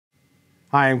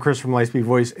Hi, I'm Chris from Lightspeed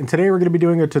Voice, and today we're going to be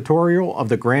doing a tutorial of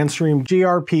the Grandstream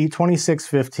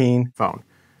GRP2615 phone.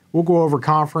 We'll go over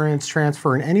conference,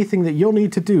 transfer, and anything that you'll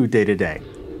need to do day to day.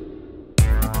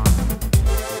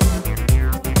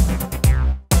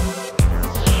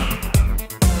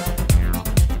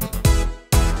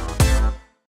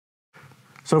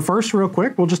 So first, real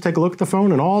quick, we'll just take a look at the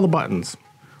phone and all the buttons.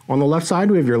 On the left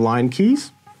side, we have your line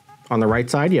keys. On the right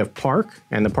side, you have park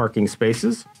and the parking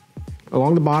spaces.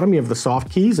 Along the bottom, you have the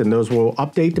soft keys, and those will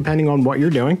update depending on what you're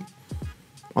doing.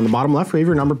 On the bottom left, we have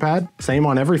your number pad, same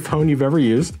on every phone you've ever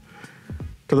used.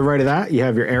 To the right of that, you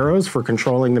have your arrows for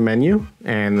controlling the menu,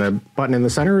 and the button in the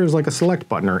center is like a select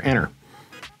button or enter.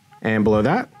 And below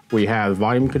that, we have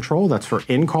volume control, that's for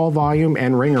in-call volume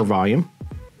and ringer volume.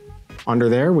 Under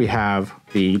there, we have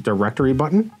the directory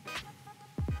button,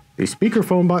 the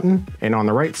speakerphone button, and on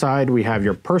the right side, we have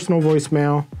your personal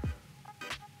voicemail,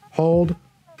 hold,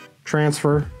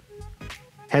 transfer,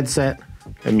 headset,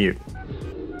 and mute.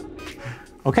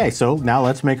 Okay, so now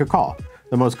let's make a call.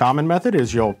 The most common method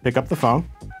is you'll pick up the phone.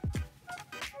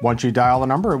 Once you dial the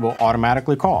number, it will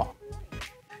automatically call.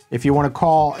 If you want to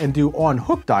call and do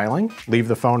on-hook dialing, leave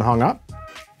the phone hung up.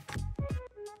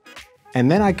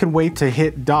 And then I can wait to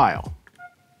hit dial.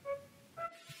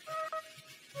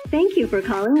 Thank you for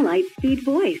calling Lightspeed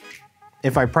Voice.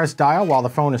 If I press dial while the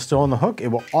phone is still on the hook, it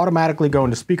will automatically go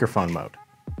into speakerphone mode.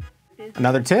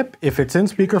 Another tip, if it's in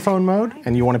speakerphone mode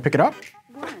and you want to pick it up,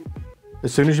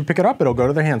 as soon as you pick it up, it'll go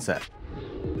to the handset.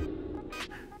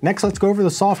 Next, let's go over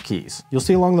the soft keys. You'll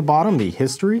see along the bottom the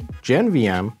history, Gen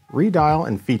VM, redial,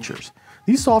 and features.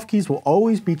 These soft keys will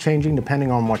always be changing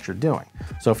depending on what you're doing.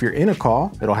 So if you're in a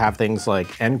call, it'll have things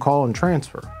like end call and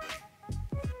transfer.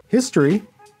 History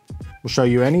will show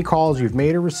you any calls you've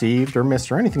made or received or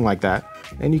missed or anything like that,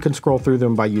 and you can scroll through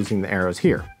them by using the arrows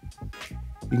here.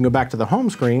 You can go back to the home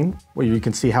screen where you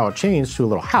can see how it changed to a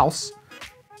little house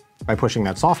by pushing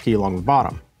that soft key along the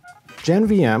bottom. Gen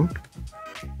VM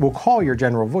will call your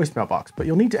general voicemail box, but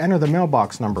you'll need to enter the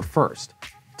mailbox number first.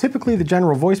 Typically, the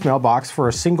general voicemail box for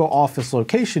a single office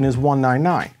location is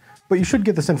 199, but you should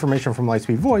get this information from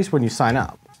Lightspeed Voice when you sign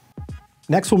up.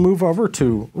 Next, we'll move over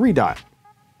to redial.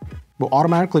 We'll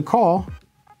automatically call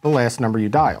the last number you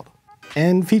dialed.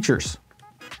 And features.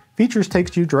 Features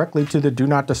takes you directly to the Do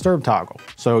Not Disturb toggle.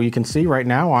 So you can see right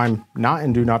now I'm not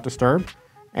in Do Not Disturb,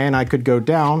 and I could go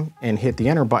down and hit the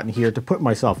enter button here to put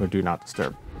myself in Do Not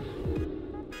Disturb.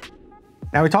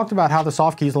 Now we talked about how the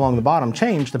soft keys along the bottom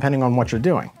change depending on what you're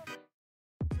doing.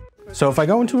 So if I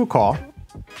go into a call,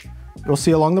 you'll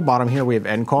see along the bottom here we have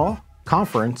end call,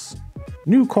 conference,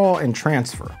 new call, and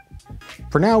transfer.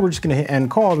 For now, we're just going to hit end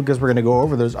call because we're going to go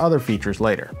over those other features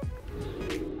later.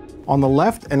 On the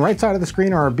left and right side of the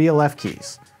screen are our BLF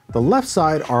keys. The left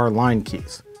side are our line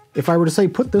keys. If I were to say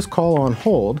put this call on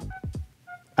hold,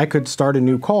 I could start a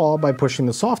new call by pushing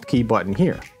the soft key button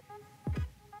here.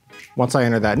 Once I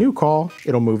enter that new call,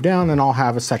 it'll move down and I'll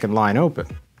have a second line open.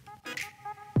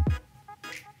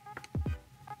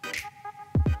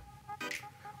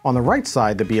 On the right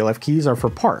side, the BLF keys are for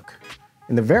park.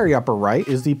 In the very upper right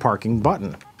is the parking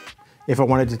button. If I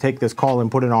wanted to take this call and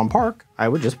put it on park, I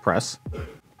would just press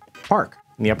park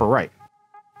in the upper right.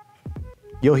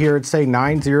 You'll hear it say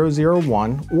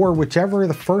 9001 or whichever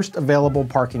the first available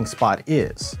parking spot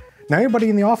is. Now anybody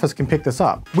in the office can pick this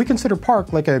up. We consider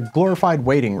park like a glorified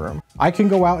waiting room. I can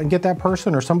go out and get that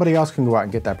person or somebody else can go out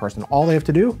and get that person. All they have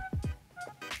to do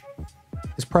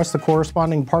is press the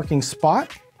corresponding parking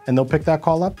spot and they'll pick that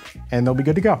call up and they'll be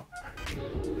good to go.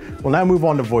 We'll now move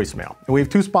on to voicemail. And we have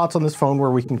two spots on this phone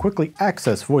where we can quickly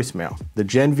access voicemail. The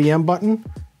Gen VM button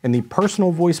and the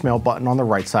personal voicemail button on the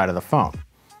right side of the phone.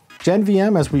 Gen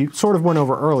VM, as we sort of went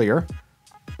over earlier,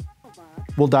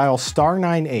 will dial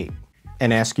 *98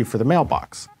 and ask you for the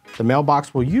mailbox. The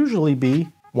mailbox will usually be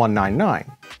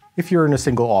 199 if you're in a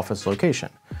single office location.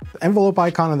 The envelope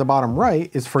icon on the bottom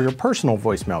right is for your personal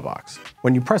voicemail box.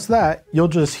 When you press that, you'll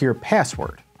just hear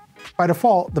password. By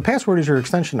default, the password is your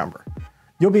extension number.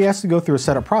 You'll be asked to go through a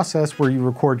setup process where you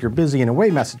record your busy and away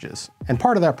messages, and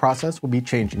part of that process will be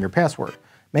changing your password.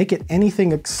 Make it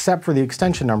anything except for the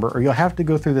extension number or you'll have to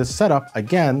go through this setup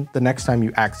again the next time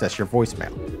you access your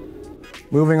voicemail.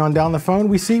 Moving on down the phone,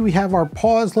 we have our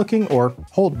pause looking or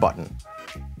hold button.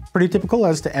 Pretty typical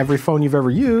as to every phone you've ever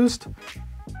used.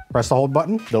 Press the hold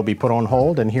button, they'll be put on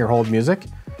hold and hear hold music.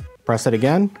 Press it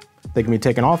again, they can be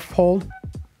taken off hold.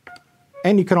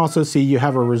 And you can also see you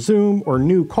have a resume or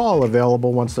new call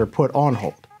available once they're put on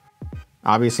hold.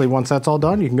 Obviously, once that's all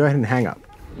done, you can go ahead and hang up.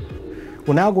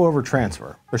 We'll now go over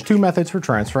transfer. There's two methods for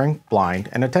transferring, blind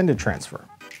and attended transfer.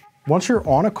 Once you're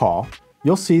on a call,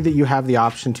 you'll see that you have the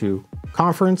option to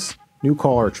conference, new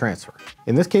call, or transfer.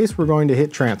 In this case, we're going to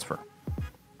hit transfer.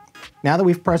 Now that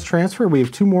we've pressed transfer, we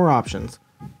have two more options.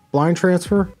 Blind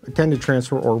transfer, attended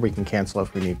transfer, or we can cancel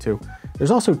if we need to.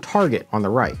 There's also target on the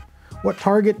right. What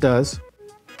target does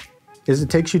is it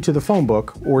takes you to the phone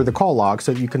book or the call log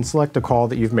so that you can select a call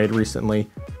that you've made recently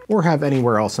or have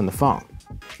anywhere else in the phone.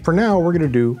 For now, we're going to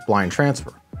do blind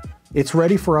transfer. It's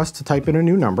ready for us to type in a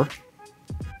new number,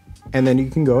 and then you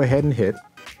can go ahead and hit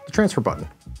the transfer button.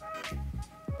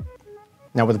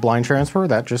 Now with blind transfer,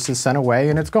 that just is sent away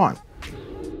and it's gone.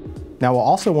 Now we'll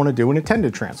also want to do an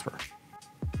attended transfer.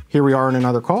 Here we are in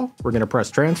another call. We're going to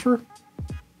press transfer.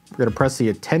 We're going to press the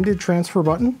attended transfer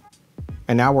button,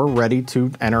 and now we're ready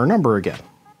to enter a number again.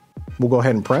 We'll go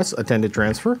ahead and press attended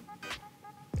transfer,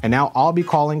 and now I'll be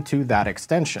calling to that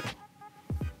extension.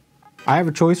 I have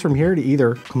a choice from here to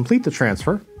either complete the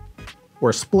transfer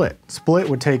or split. Split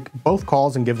would take both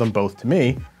calls and give them both to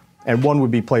me, and one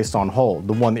would be placed on hold.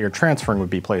 The one that you're transferring would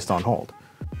be placed on hold.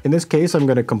 In this case, I'm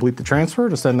going to complete the transfer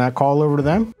to send that call over to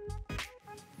them,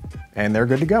 and they're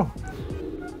good to go.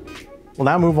 We'll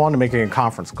now move on to making a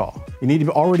conference call. You need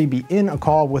to already be in a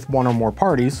call with one or more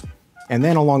parties, and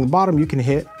then along the bottom you can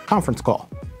hit conference call.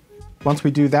 Once we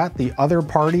do that, the other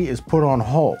party is put on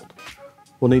hold.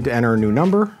 We'll need to enter a new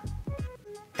number,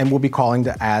 and we'll be calling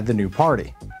to add the new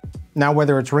party. Now,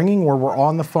 whether it's ringing or we're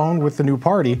on the phone with the new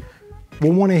party,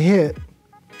 we'll want to hit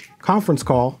conference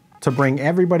call to bring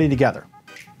everybody together.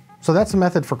 So that's the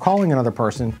method for calling another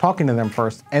person, talking to them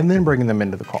first, and then bringing them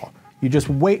into the call. You just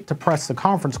wait to press the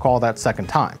conference call that second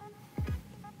time.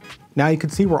 Now you can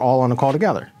see we're all on a call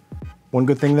together. One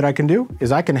good thing that I can do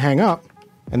is I can hang up,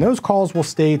 and those calls will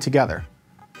stay together.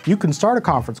 You can start a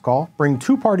conference call, bring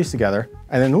two parties together,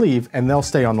 and then leave, and they'll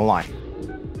stay on the line.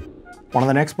 One of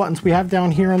the next buttons we have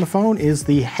down here on the phone is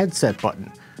the headset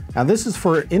button. Now this is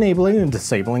for enabling and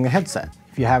disabling a headset.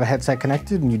 If you have a headset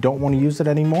connected and you don't want to use it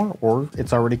anymore, or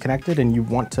it's already connected and you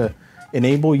want to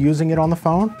enable using it on the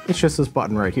phone, it's just this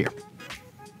button right here.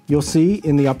 You'll see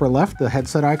in the upper left the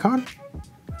headset icon,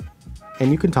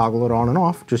 and you can toggle it on and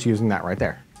off just using that right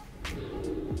there.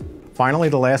 Finally,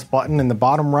 the last button in the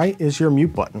bottom right is your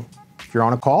mute button. If you're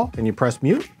on a call and you press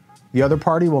mute, the other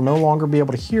party will no longer be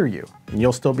able to hear you, and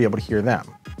you'll still be able to hear them.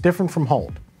 Different from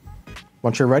hold.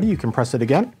 Once you're ready, you can press it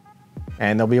again,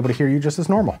 and they'll be able to hear you just as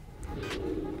normal.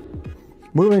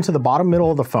 Moving to the bottom middle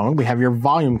of the phone, we have your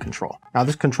volume control. Now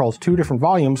this controls two different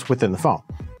volumes within the phone.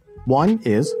 One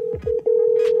is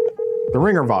the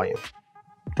ringer volume,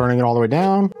 turning it all the way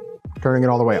down, turning it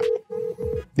all the way up.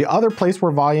 The other place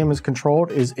where volume is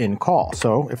controlled is in call.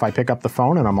 So if I pick up the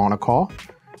phone and I'm on a call,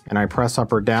 and I press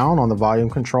up or down on the volume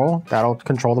control, that'll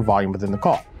control the volume within the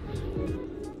call.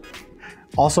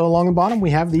 Also along the bottom, we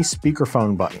have the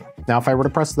speakerphone button. Now if I were to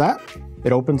press that,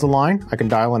 it opens a line, I can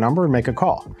dial a number and make a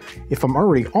call. If I'm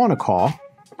already on a call,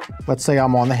 let's say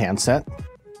I'm on the handset,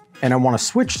 and I want to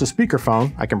switch to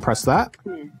speakerphone, I can press that,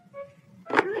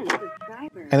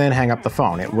 and then hang up the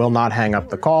phone. It will not hang up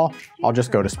the call, I'll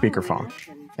just go to speakerphone.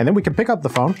 And then we can pick up the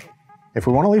phone if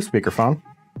we want to leave speakerphone,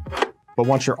 but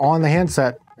once you're on the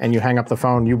handset and you hang up the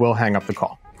phone, you will hang up the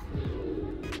call.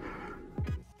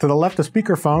 To the left of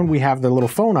speakerphone, we have the little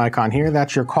phone icon here.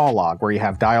 That's your call log, where you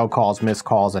have dial calls, missed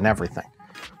calls, and everything.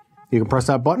 You can press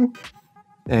that button,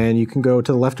 and you can go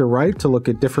to the left or right to look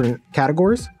at different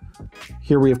categories.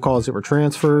 Here we have calls that were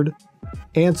transferred,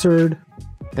 answered,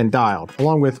 and dialed,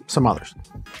 along with some others.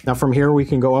 Now from here, we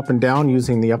can go up and down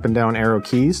using the up and down arrow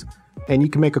keys, and you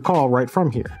can make a call right from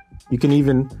here. You can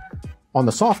even, on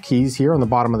the soft keys here on the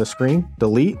bottom of the screen,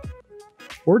 delete,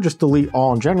 or just delete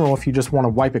all in general if you just want to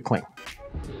wipe it clean.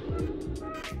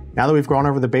 Now that we've gone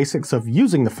over the basics of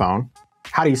using the phone,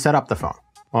 how do you set up the phone?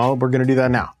 Well, we're going to do that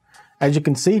now. As you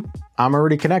can see, I'm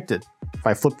already connected. If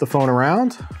I flip the phone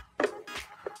around,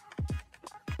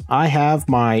 I have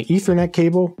my Ethernet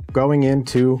cable going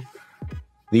into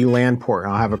the LAN port.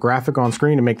 I'll have a graphic on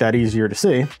screen to make that easier to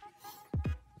see.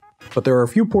 But there are a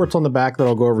few ports on the back that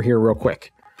I'll go over here real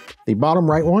quick. The bottom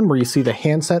right one, where you see the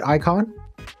handset icon,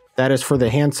 that is for the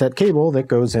handset cable that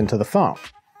goes into the phone.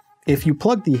 If you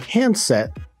plug the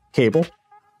handset cable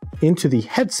into the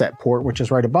headset port, which is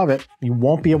right above it, you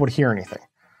won't be able to hear anything.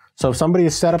 So if somebody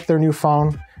has set up their new phone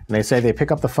and they say they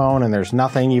pick up the phone and there's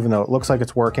nothing, even though it looks like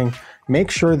it's working, make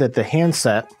sure that the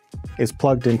handset is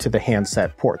plugged into the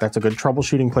handset port. That's a good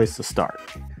troubleshooting place to start.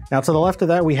 Now to the left of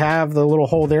that, we have the little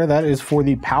hole there. That is for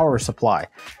the power supply.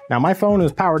 Now my phone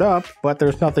is powered up, but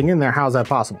there's nothing in there. How's that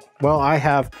possible? Well, I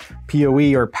have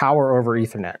PoE, or power over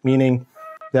Ethernet, meaning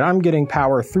that I'm getting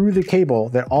power through the cable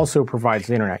that also provides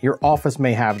the internet. Your office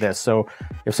may have this. So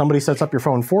if somebody sets up your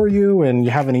phone for you and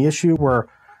you have any issue where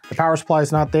the power supply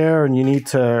is not there and you need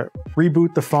to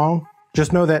reboot the phone,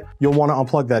 Just know that you'll want to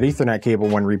unplug that Ethernet cable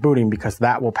when rebooting because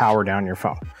that will power down your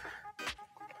phone.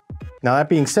 Now that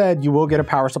being said, you will get a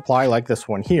power supply like this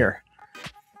one here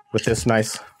with this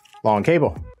nice long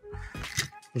cable.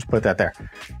 Just put that there.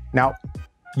 Now,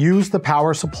 use the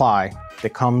power supply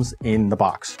that comes in the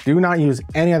box. Do not use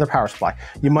any other power supply.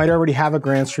 You might already have a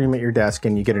Grandstream at your desk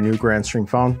and you get a new Grandstream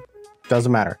phone.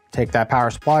 Doesn't matter. Take that power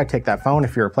supply, take that phone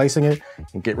if you're replacing it,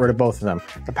 and get rid of both of them.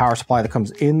 The power supply that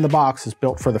comes in the box is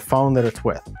built for the phone that it's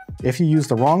with. If you use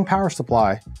the wrong power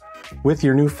supply with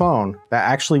your new phone, that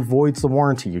actually voids the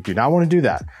warranty. You do not want to do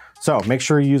that. So make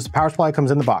sure you use the power supply that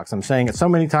comes in the box. I'm saying it so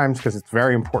many times because it's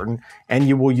very important, and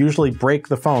you will usually break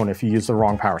the phone if you use the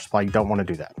wrong power supply. You don't want to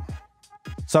do that.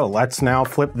 So let's now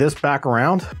flip this back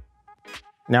around.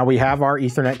 Now we have our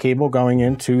Ethernet cable going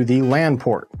into the LAN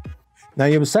port. Now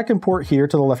you have a second port here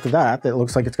to the left of that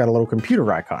looks like it's got a little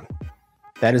computer icon.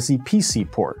 That is the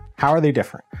PC port. How are they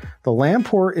different? The LAN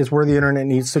port is where the internet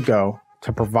needs to go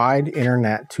to provide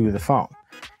internet to the phone.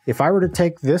 If I were to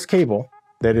take this cable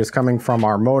that is coming from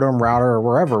our modem, router, or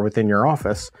wherever within your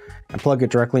office and plug it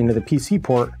directly into the PC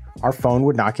port, our phone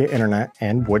would not get internet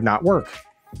and would not work.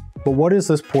 But what is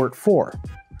this port for?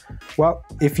 Well,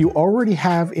 if you already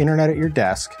have internet at your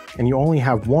desk and you only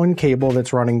have one cable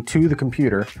that's running to the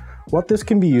computer, what this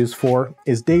can be used for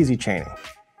is daisy chaining,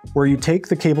 where you take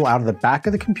the cable out of the back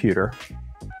of the computer,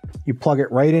 you plug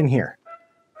it right in here,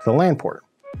 to the LAN port.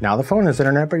 Now the phone has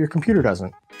internet, but your computer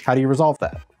doesn't. How do you resolve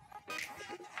that?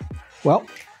 Well,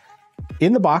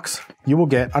 in the box, you will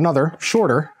get another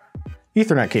shorter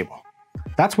Ethernet cable.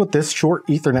 That's what this short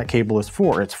Ethernet cable is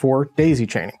for. It's for daisy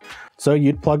chaining. So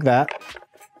you'd plug that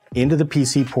into the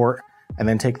PC port and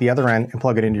then take the other end and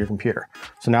plug it into your computer.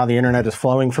 So now the internet is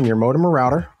flowing from your modem or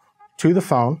router to the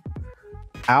phone,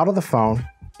 out of the phone,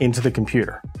 into the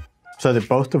computer, so that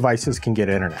both devices can get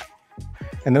internet.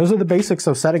 And those are the basics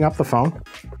of setting up the phone.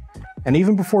 And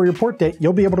even before your port date,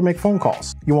 you'll be able to make phone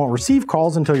calls. You won't receive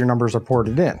calls until your numbers are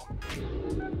ported in.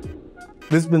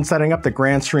 This has been setting up the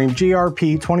Grandstream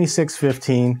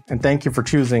GRP2615, and thank you for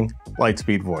choosing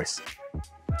Lightspeed Voice.